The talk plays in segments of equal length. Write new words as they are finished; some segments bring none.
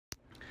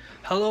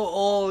Hello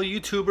all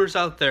YouTubers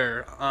out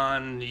there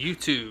on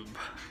YouTube.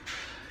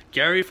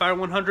 Gary Fire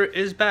 100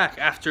 is back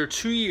after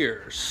 2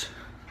 years.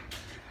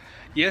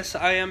 Yes,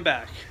 I am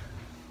back.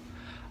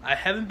 I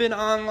haven't been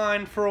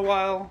online for a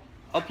while,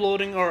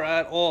 uploading or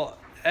at all,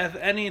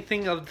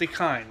 anything of the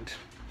kind.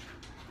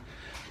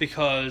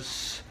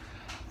 Because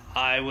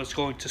I was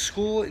going to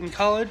school in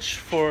college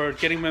for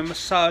getting my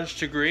massage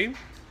degree,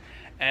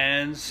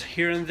 and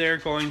here and there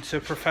going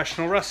to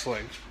professional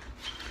wrestling.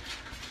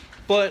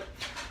 But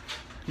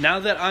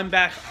now that I'm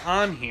back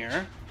on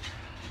here,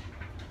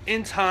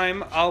 in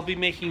time I'll be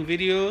making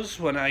videos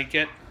when I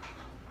get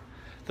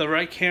the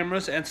right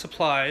cameras and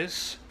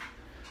supplies.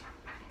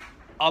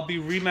 I'll be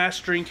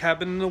remastering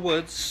Cabin in the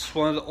Woods,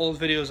 one of the old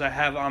videos I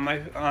have on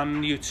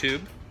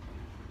YouTube.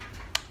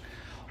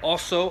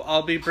 Also,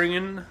 I'll be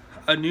bringing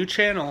a new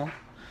channel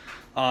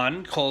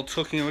on called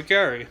Cooking with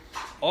Gary.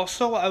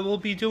 Also, I will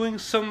be doing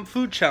some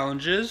food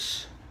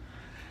challenges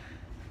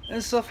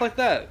and stuff like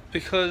that,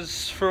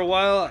 because for a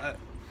while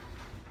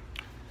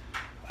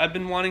I've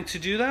been wanting to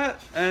do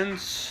that, and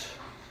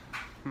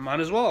might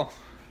as well.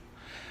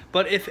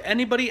 But if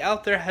anybody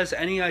out there has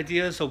any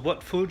ideas of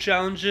what food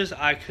challenges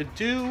I could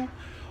do,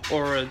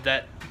 or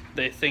that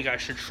they think I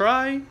should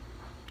try,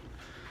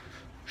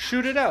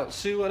 shoot it out.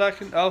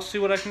 I'll see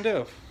what I can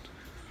do.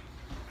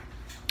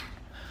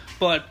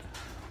 But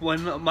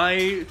when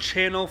my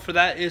channel for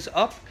that is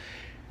up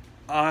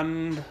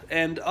and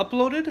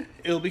uploaded,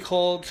 it'll be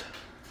called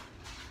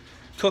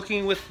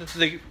Cooking with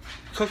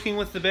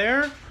the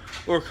Bear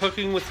or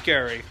Cooking with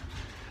Gary.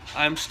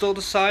 I'm still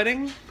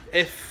deciding.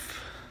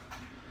 If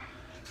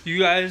you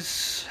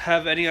guys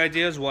have any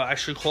ideas what I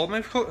should call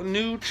my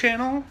new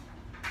channel,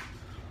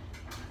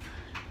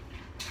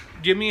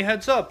 give me a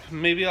heads up.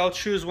 Maybe I'll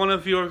choose one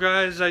of your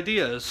guys'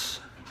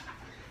 ideas.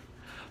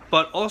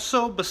 But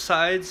also,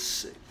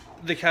 besides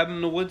the Cabin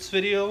in the Woods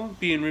video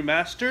being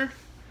remastered,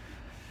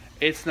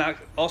 it's not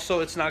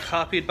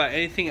copied by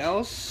anything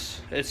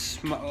else. It's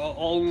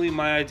only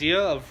my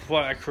idea of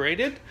what I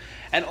created.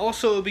 And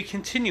also, it'll be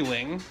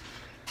continuing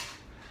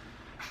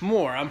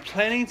more. I'm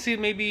planning to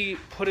maybe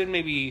put in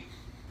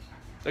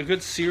a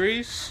good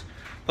series,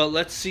 but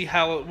let's see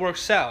how it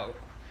works out.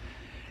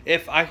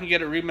 If I can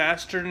get it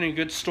remastered and a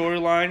good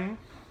storyline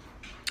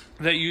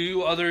that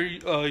you other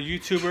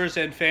YouTubers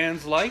and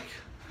fans like,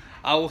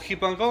 I will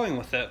keep on going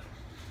with it.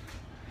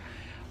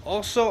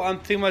 Also, I'm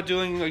thinking about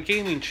doing a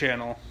gaming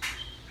channel.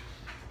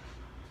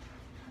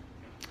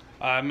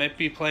 I might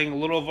be playing a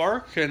little of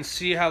Ark and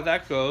see how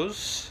that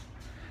goes.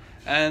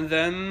 And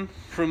then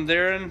from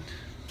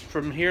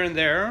here and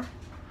there,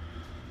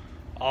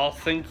 I'll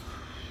think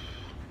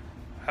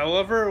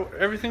however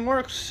everything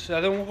works,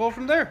 and then we'll go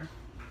from there.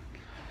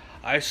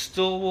 I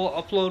still will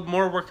upload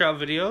more workout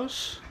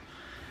videos,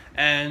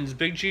 and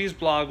Big G's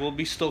blog will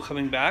be still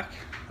coming back.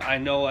 I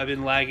know I've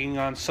been lagging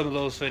on some of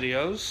those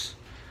videos,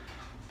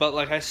 but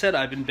like I said,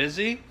 I've been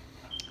busy.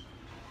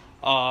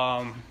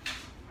 I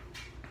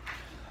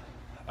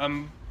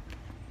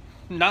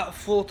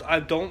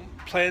don't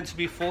plan to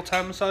be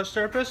full-time massage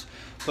therapist,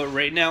 but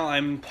right now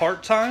I'm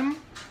part-time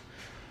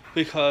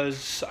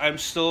because I'm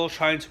still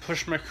trying to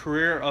push my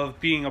career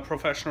of being a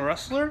professional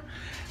wrestler,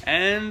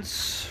 and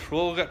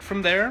we'll get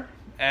from there.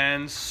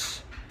 And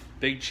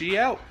Big G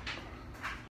out.